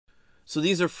So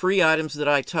these are free items that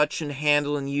I touch and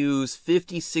handle and use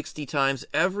 50, 60 times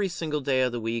every single day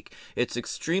of the week. It's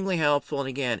extremely helpful, and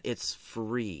again, it's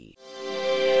free.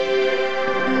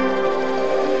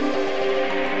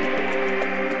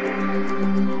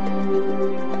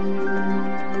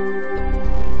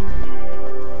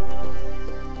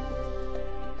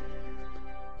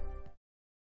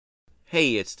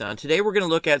 Hey, it's Don. Today we're going to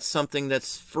look at something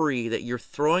that's free, that you're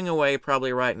throwing away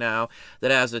probably right now,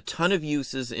 that has a ton of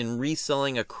uses in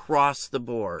reselling across the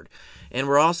board. And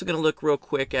we're also going to look real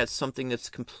quick at something that's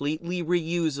completely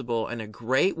reusable and a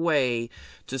great way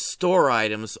to store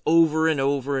items over and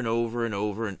over and over and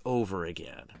over and over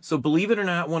again. So believe it or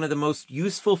not, one of the most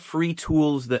useful free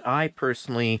tools that I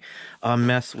personally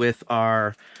mess with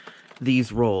are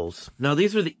these rolls. Now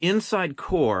these are the inside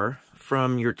core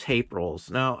from your tape rolls.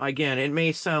 Now, again, it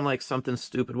may sound like something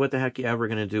stupid. What the heck are you ever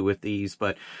going to do with these?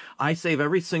 But I save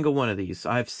every single one of these.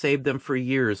 I've saved them for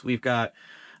years. We've got,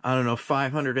 I don't know,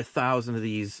 500, 1,000 of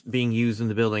these being used in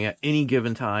the building at any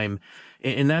given time.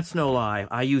 And that's no lie.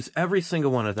 I use every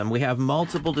single one of them. We have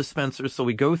multiple dispensers, so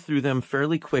we go through them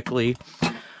fairly quickly.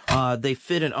 They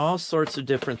fit in all sorts of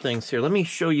different things here. Let me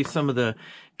show you some of the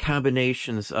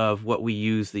combinations of what we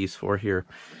use these for here.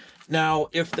 Now,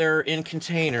 if they're in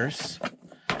containers,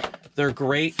 they're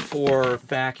great for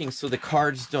backing so the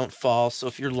cards don't fall. So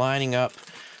if you're lining up,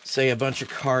 say, a bunch of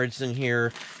cards in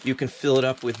here, you can fill it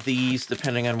up with these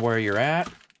depending on where you're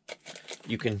at.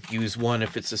 You can use one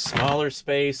if it's a smaller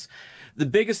space. The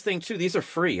biggest thing, too, these are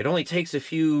free. It only takes a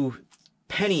few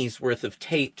pennies worth of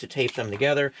tape to tape them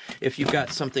together. If you've got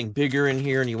something bigger in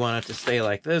here and you want it to stay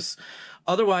like this.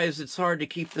 Otherwise, it's hard to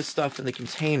keep this stuff in the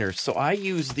containers. So I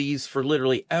use these for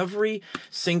literally every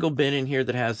single bin in here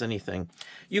that has anything.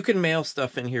 You can mail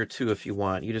stuff in here too if you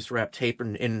want. You just wrap tape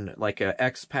in like a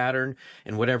X pattern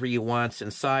and whatever you want's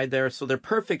inside there. So they're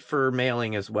perfect for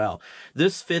mailing as well.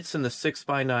 This fits in the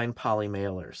 6x9 poly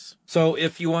mailers. So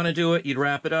if you want to do it, you'd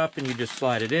wrap it up and you just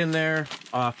slide it in there.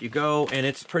 Off you go. And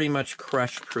it's pretty much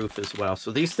crush proof as well.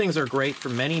 So these things are great for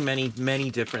many, many,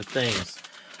 many different things.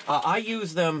 I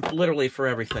use them literally for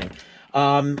everything.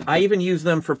 I even use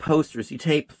them for posters. You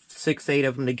tape 6, 8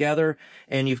 of them together,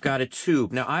 and you've got a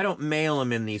tube. Now, I don't mail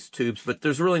them in these tubes, but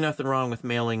there's really nothing wrong with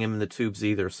mailing them in the tubes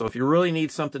either. So if you really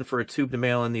need something for a tube to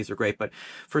mail in, these are great. But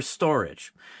for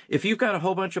storage, if you've got a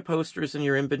whole bunch of posters in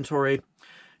your inventory,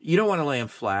 you don't want to lay them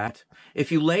flat.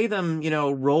 If you lay them, you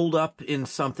know, rolled up in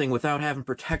something without having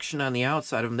protection on the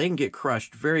outside of them, they can get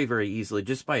crushed very, very easily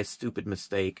just by a stupid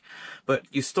mistake. But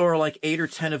you store like 8 or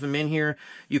 10 of them in here.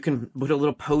 You can put a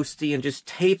little postie and just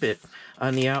tape it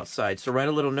on the outside. So write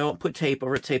a little note, put tape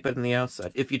over it, tape it on the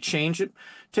outside. If you change it,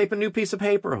 tape a new piece of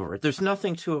paper over it. There's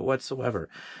nothing to it whatsoever.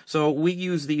 So we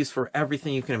use these for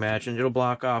everything you can imagine. It'll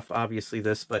block off, obviously,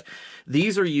 this, but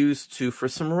these are used too for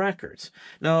some records.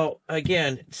 Now,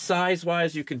 again,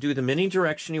 size-wise, you can do them any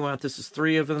direction you want. This is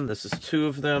 3 of them. This is 2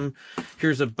 of them.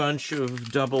 Here's a bunch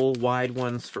of double wide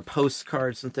ones for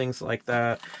postcards and things like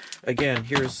that. Again,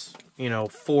 here's, you know,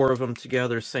 4 of them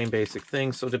together, same basic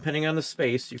thing. So depending on the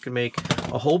space, you can make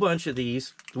a whole bunch of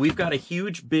these. We've got a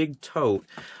huge big tote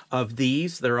of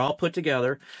these. They're all put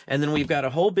together. And then we've got a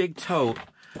whole big tote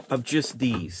of just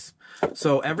these.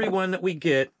 So every one that we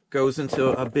get goes into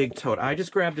a big tote. I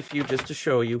just grabbed a few just to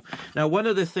show you. Now, one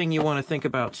other thing you want to think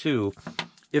about too,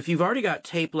 if you've already got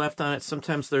tape left on it,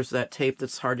 sometimes there's that tape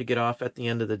that's hard to get off at the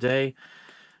end of the day.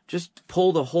 Just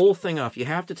pull the whole thing off. You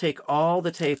have to take all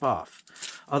the tape off.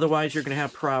 Otherwise, you're going to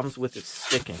have problems with it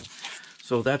sticking.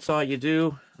 So that's all you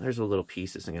do. There's a little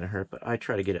piece, isn't going to hurt, but I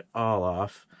try to get it all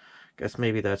off. Guess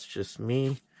maybe that's just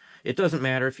me. It doesn't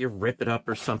matter if you rip it up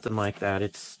or something like that.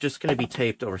 It's just going to be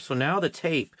taped over. So now the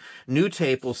tape, new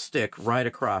tape will stick right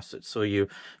across it. So you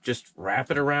just wrap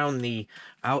it around the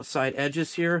outside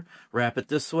edges here, wrap it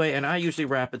this way, and I usually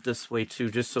wrap it this way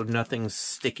too, just so nothing's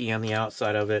sticky on the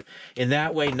outside of it. In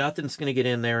that way, nothing's going to get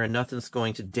in there and nothing's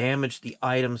going to damage the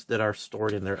items that are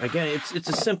stored in there. Again, it's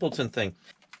a simpleton thing.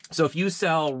 So if you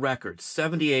sell records,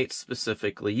 78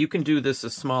 specifically, you can do this a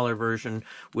smaller version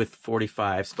with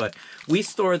 45s, but we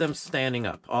store them standing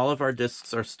up. All of our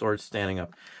discs are stored standing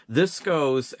up. This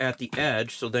goes at the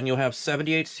edge, so then you'll have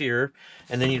 78s here,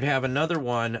 and then you'd have another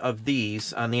one of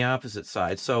these on the opposite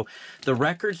side. So the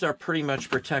records are pretty much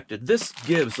protected. This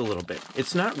gives a little bit.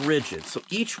 It's not rigid, so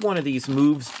each one of these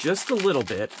moves just a little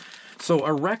bit. So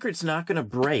a record's not going to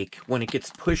break when it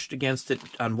gets pushed against it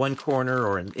on one corner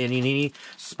or in any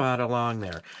spot along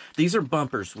there. These are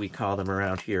bumpers, we call them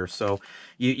around here. So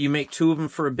you make 2 of them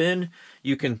for a bin.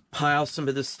 You can pile some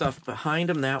of this stuff behind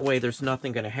them. That way there's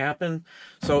nothing going to happen.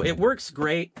 So it works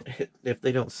great if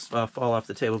they don't fall off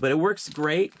the table. But it works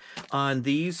great on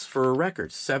these for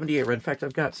records. 78. In fact,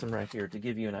 I've got some right here to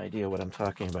give you an idea what I'm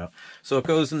talking about. So it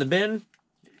goes in the bin.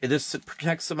 This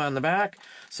protects them on the back,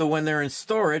 so when they're in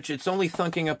storage, it's only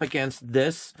thunking up against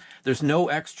this. There's no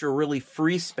extra really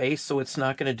free space, so it's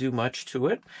not going to do much to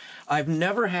it. I've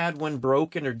never had one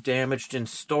broken or damaged in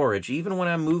storage, even when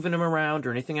I'm moving them around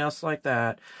or anything else like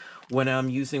that, when I'm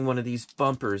using one of these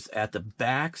bumpers at the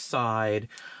back side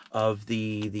of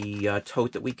the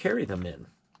tote that we carry them in.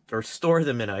 Or store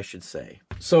them in, I should say.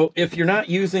 So if you're not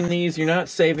using these, you're not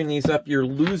saving these up, you're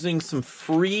losing some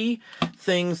free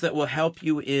things that will help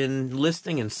you in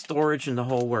listing and storage and the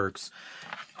whole works.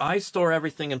 I store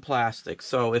everything in plastic,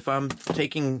 so if I'm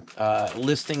taking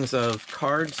listings of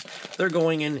cards, they're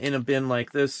going in a bin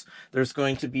like this. There's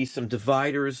going to be some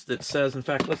dividers that says, in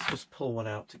fact, let's just pull one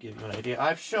out to give you an idea.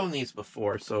 I've shown these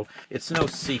before, so it's no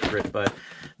secret, but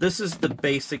this is the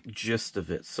basic gist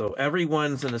of it. So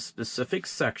everyone's in a specific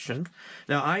section.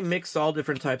 Now, I mix all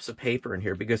different types of paper in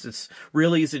here because it's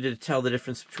real easy to tell the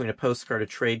difference between a postcard, a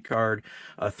trade card,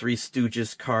 a Three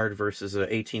Stooges card versus a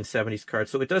 1870s card.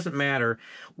 So it doesn't matter,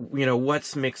 you know,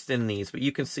 what's mixed in these, but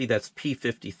you can see that's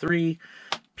P53,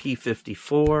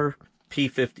 P54,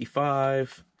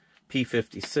 P55,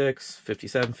 P56,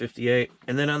 57, 58,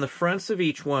 and then on the fronts of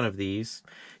each one of these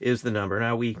is the number.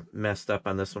 Now we messed up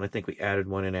on this one. I think we added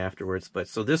one in afterwards, but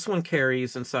so this one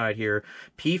carries inside here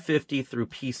P50 through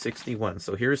P61.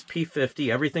 So here's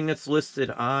P50. Everything that's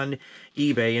listed on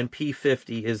eBay in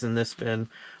P50 is in this bin.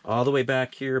 All the way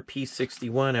back here,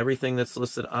 P61. Everything that's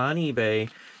listed on eBay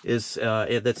is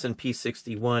that's in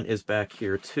P61 is back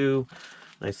here too.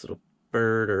 Nice little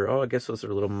bird, or oh, I guess those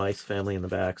are a little mice family in the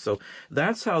back. So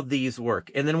that's how these work.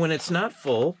 And then when it's not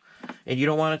full and you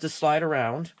don't want it to slide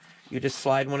around, you just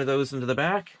slide one of those into the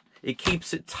back. It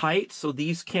keeps it tight so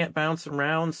these can't bounce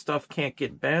around, stuff can't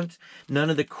get bent, none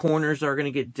of the corners are going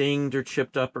to get dinged or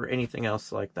chipped up or anything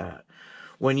else like that.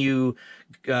 When you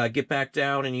get back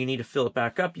down and you need to fill it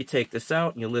back up, you take this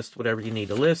out and you list whatever you need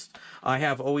to list. I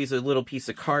have always a little piece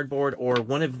of cardboard or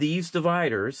one of these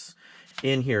dividers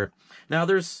in here. Now,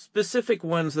 there's specific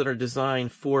ones that are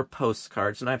designed for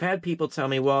postcards, and I've had people tell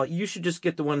me, well, you should just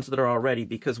get the ones that are already,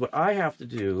 because what I have to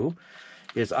do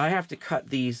is I have to cut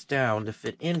these down to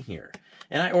fit in here.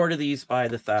 And I order these by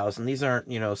the 1,000. These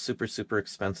aren't, you know, super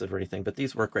expensive or anything, but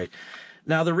these work great.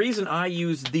 Now, the reason I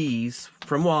use these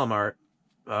from Walmart,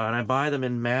 and I buy them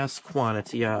in mass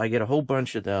quantity. I get a whole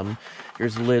bunch of them.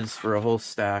 Here's lids for a whole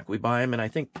stack. We buy them in, I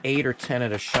think, 8 or 10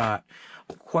 at a shot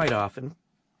quite often.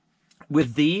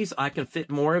 With these, I can fit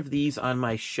more of these on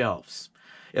my shelves.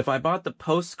 If I bought the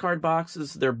postcard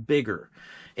boxes, they're bigger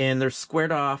and they're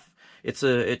squared off.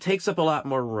 It takes up a lot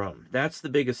more room. That's the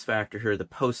biggest factor here, the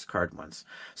postcard ones.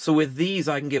 So with these,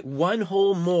 I can get one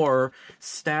whole more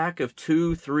stack of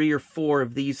 2, 3, or 4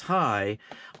 of these high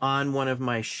on one of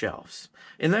my shelves.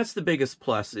 And that's the biggest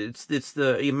plus. It's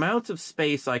the amount of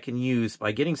space I can use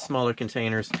by getting smaller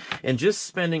containers and just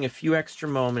spending a few extra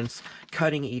moments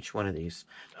cutting each one of these.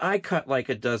 I cut like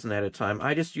a dozen at a time.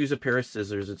 I just use a pair of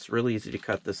scissors. It's really easy to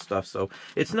cut this stuff, so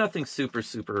it's nothing super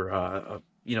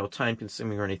you know,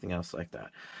 time-consuming or anything else like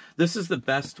that. This is the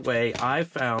best way I've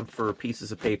found for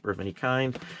pieces of paper of any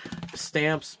kind.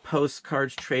 Stamps,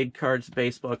 postcards, trade cards,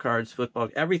 baseball cards, football,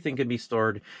 everything can be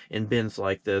stored in bins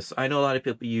like this. I know a lot of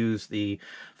people use the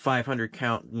 500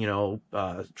 count, you know,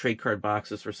 trade card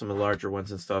boxes for some of the larger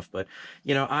ones and stuff, but,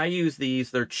 you know, I use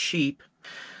these. They're cheap.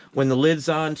 When the lid's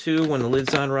on too, when the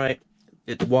lid's on right,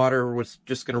 water was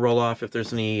just going to roll off if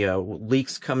there's any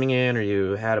leaks coming in, or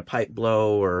you had a pipe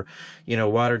blow, or, you know,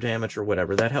 water damage or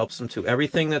whatever. That helps them too.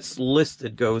 Everything that's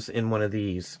listed goes in one of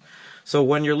these. So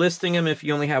when you're listing them, if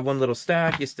you only have one little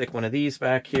stack, you stick one of these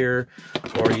back here,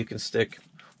 or you can stick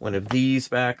one of these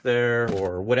back there,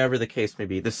 or whatever the case may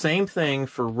be. The same thing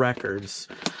for records.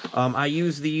 I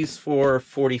use these for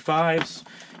 45s.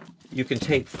 You can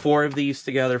tape 4 of these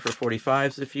together for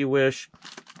 45s if you wish.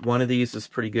 One of these is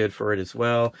pretty good for it as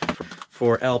well.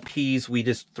 For LPs, we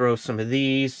just throw some of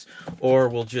these, or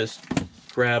we'll just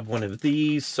grab one of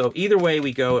these. So either way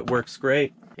we go, it works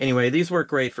great. Anyway, these work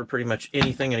great for pretty much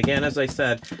anything. And again, as I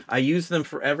said, I use them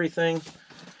for everything.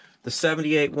 The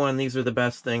 78 one, these are the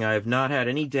best thing. I have not had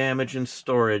any damage in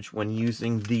storage when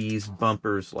using these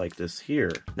bumpers like this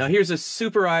here. Now here's a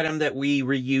super item that we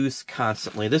reuse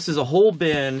constantly. This is a whole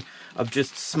bin of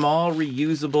just small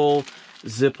reusable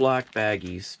Ziploc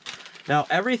baggies. Now,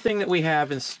 everything that we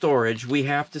have in storage, we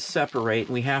have to separate.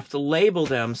 We have to label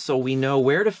them so we know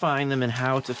where to find them and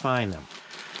how to find them.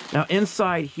 Now,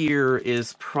 inside here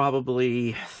is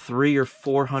probably 300 or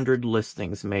 400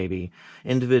 listings, maybe.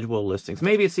 Individual listings.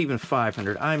 Maybe it's even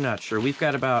 500. I'm not sure. We've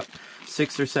got about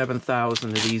 6,000 or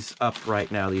 7,000 of these up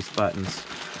right now, these buttons.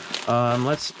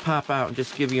 Let's pop out and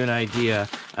just give you an idea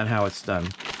on how it's done.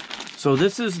 So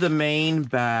this is the main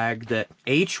bag that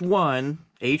H1,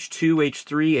 H2,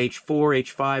 H3, H4,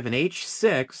 H5, and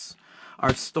H6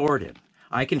 are stored in.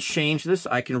 I can change this.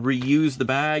 I can reuse the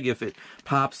bag if it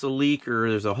pops a leak or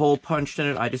there's a hole punched in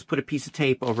it. I just put a piece of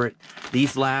tape over it.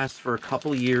 These last for a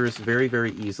couple years very,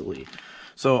 very easily.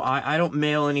 So I don't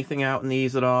mail anything out in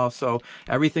these at all. So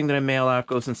everything that I mail out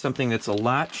goes in something that's a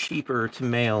lot cheaper to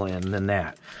mail in than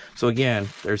that. So again,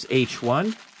 there's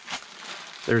H1.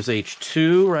 There's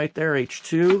H2 right there,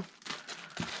 H2.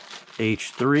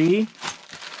 H3.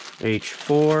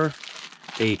 H4.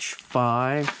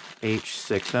 H5.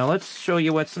 H6. Now let's show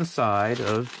you what's inside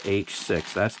of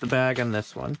H6. That's the bag on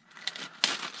this one.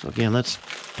 So again, let's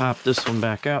pop this one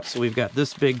back out. So we've got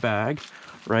this big bag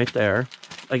right there.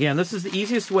 Again, this is the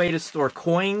easiest way to store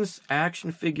coins,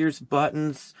 action figures,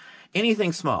 buttons,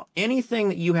 anything small. Anything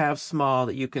that you have small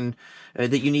that you can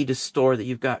that you need to store, that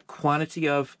you've got quantity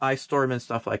of, I store them in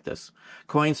stuff like this.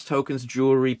 Coins, tokens,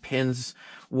 jewelry, pins,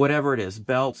 whatever it is,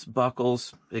 belts,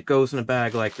 buckles, it goes in a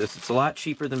bag like this. It's a lot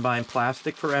cheaper than buying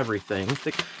plastic for everything,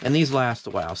 and these last a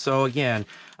while. So again,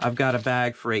 I've got a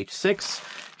bag for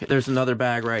H6. There's another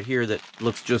bag right here that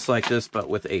looks just like this, but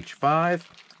with H5.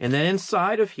 And then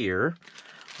inside of here,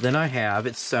 then I have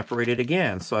it separated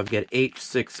again. So I've got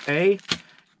H6A,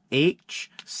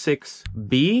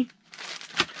 H6B,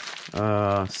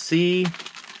 C,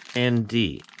 and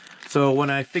D. So when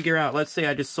I figure out, let's say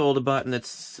I just sold a button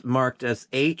that's marked as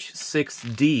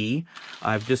H6D,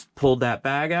 I've just pulled that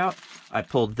bag out, I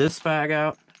pulled this bag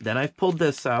out, then I've pulled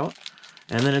this out,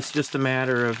 and then it's just a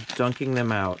matter of dunking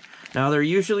them out. Now they're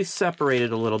usually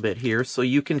separated a little bit here, so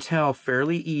you can tell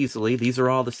fairly easily. These are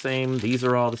all the same, these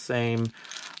are all the same.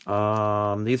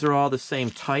 These are all the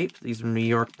same type. These are New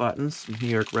York buttons, New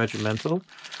York Regimental.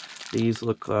 These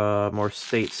look more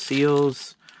state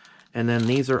seals. And then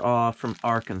these are all from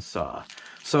Arkansas.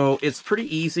 So it's pretty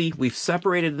easy. We've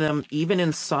separated them even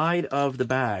inside of the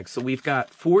bag. So we've got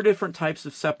 4 different types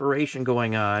of separation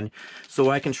going on. So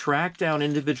I can track down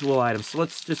individual items. So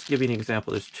let's just give you an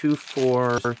example. There's 2,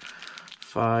 4,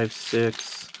 5,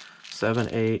 6, 7,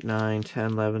 8, 9,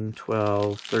 10, 11,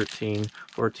 12, 13,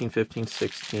 14, 15,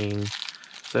 16,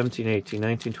 17, 18,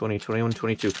 19, 20, 21,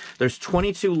 22. There's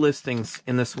 22 listings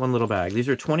in this one little bag. These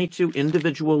are 22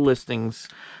 individual listings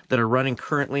that are running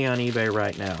currently on eBay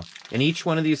right now. And each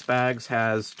one of these bags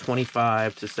has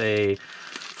 25 to say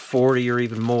 40 or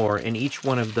even more in each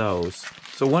one of those.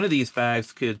 So one of these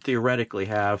bags could theoretically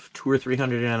have 200 or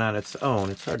 300 in on its own.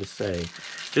 It's hard to say.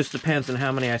 Just depends on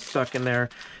how many I stuck in there.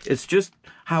 It's just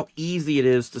how easy it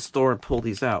is to store and pull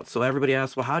these out. So everybody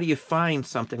asks, well, how do you find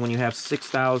something when you have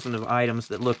 6,000 of items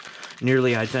that look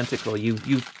nearly identical?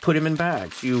 You put them in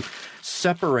bags. You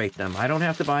separate them. I don't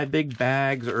have to buy big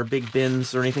bags or big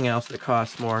bins or anything else that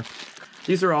costs more.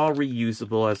 These are all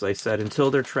reusable, as I said, until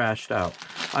they're trashed out.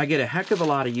 I get a heck of a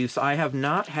lot of use. I have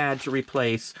not had to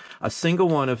replace a single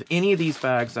one of any of these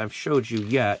bags I've showed you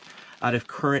yet out of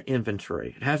current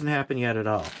inventory. It hasn't happened yet at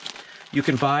all. You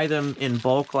can buy them in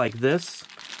bulk like this.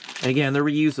 And again, they're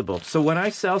reusable. So when I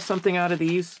sell something out of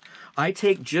these, I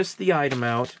take just the item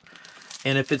out.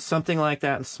 And if it's something like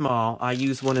that and small, I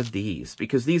use one of these.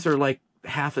 Because these are like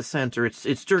half a cent, or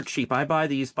it's dirt cheap. I buy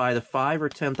these by the 5,000 or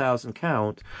 10,000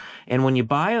 count. And when you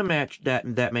buy them at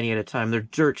that many at a time, they're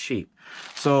dirt cheap.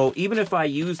 So even if I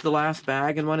use the last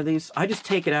bag in one of these, I just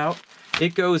take it out.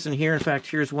 It goes in here. In fact,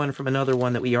 here's one from another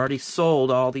one that we already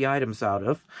sold all the items out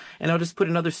of. And I'll just put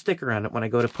another sticker on it when I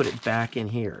go to put it back in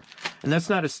here. And that's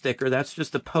not a sticker. That's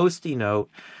just a Post-it note.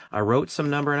 I wrote some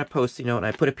number on a Post-it note, and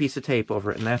I put a piece of tape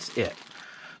over it, and that's it.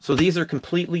 So these are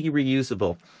completely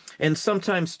reusable. And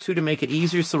sometimes, too, to make it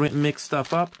easier so we don't mix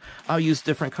stuff up, I'll use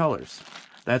different colors.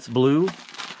 That's blue,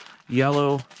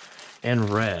 yellow, and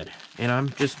red. And I'm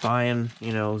just buying,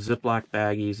 you know, Ziploc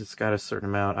baggies. It's got a certain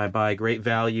amount. I buy great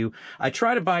value. I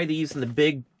try to buy these in the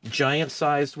big,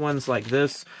 giant-sized ones like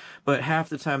this, but half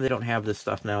the time they don't have this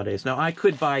stuff nowadays. Now, I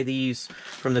could buy these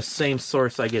from the same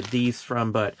source I get these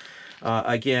from, but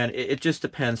again, it just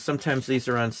depends. Sometimes these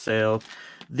are on sale.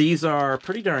 These are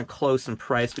pretty darn close in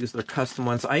price because they're custom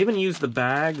ones. I even use the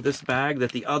bag, this bag,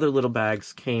 that the other little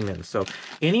bags came in. So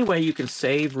any way you can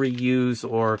save, reuse,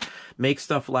 or make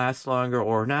stuff last longer,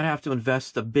 or not have to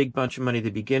invest a big bunch of money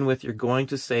to begin with, you're going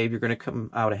to save, you're going to come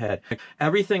out ahead.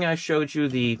 Everything I showed you,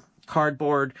 the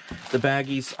cardboard, the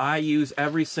baggies, I use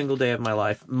every single day of my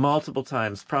life, multiple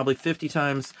times, probably 50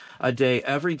 times a day,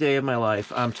 every day of my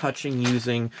life. I'm touching,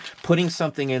 using, putting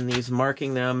something in these,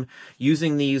 marking them,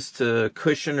 using these to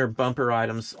cushion or bumper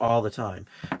items all the time.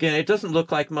 Again, it doesn't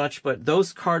look like much, but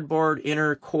those cardboard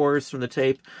inner cores from the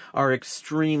tape are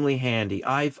extremely handy.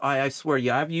 I swear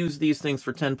you, I've used these things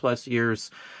for 10 plus years.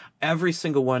 Every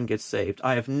single one gets saved.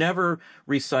 I have never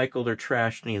recycled or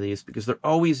trashed any of these because they're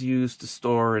always used to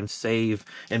store and save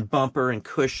and bumper and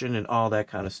cushion and all that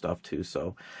kind of stuff too.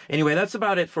 So anyway, that's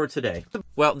about it for today.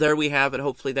 Well, there we have it.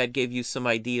 Hopefully that gave you some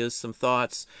ideas, some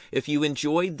thoughts. If you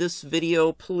enjoyed this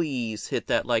video, please hit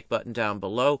that like button down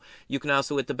below. You can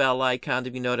also hit the bell icon to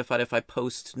be notified if I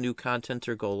post new content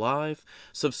or go live.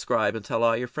 Subscribe and tell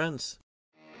all your friends.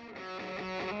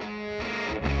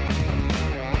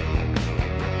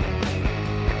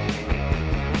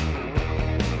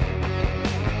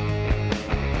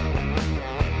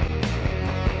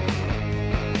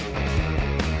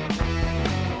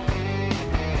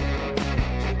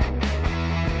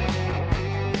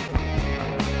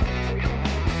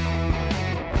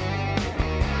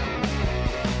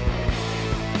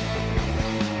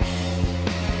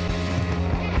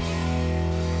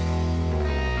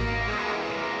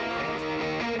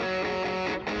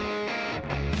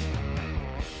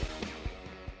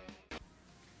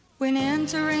 When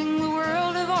entering the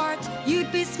world of art,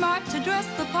 you'd be smart to dress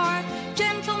the part.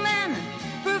 Gentlemen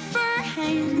prefer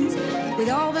Hanes, with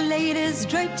all the ladies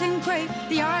draped in crepe.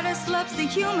 The artist loves the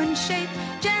human shape.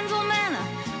 Gentlemen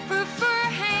prefer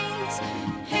Hanes.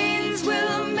 Hanes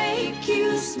will make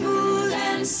you smooth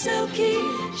and silky,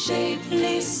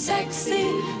 shapely,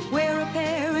 sexy. Wear a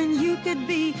pair and you could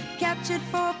be captured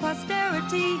for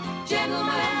posterity.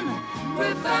 Gentlemen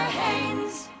prefer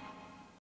Hanes.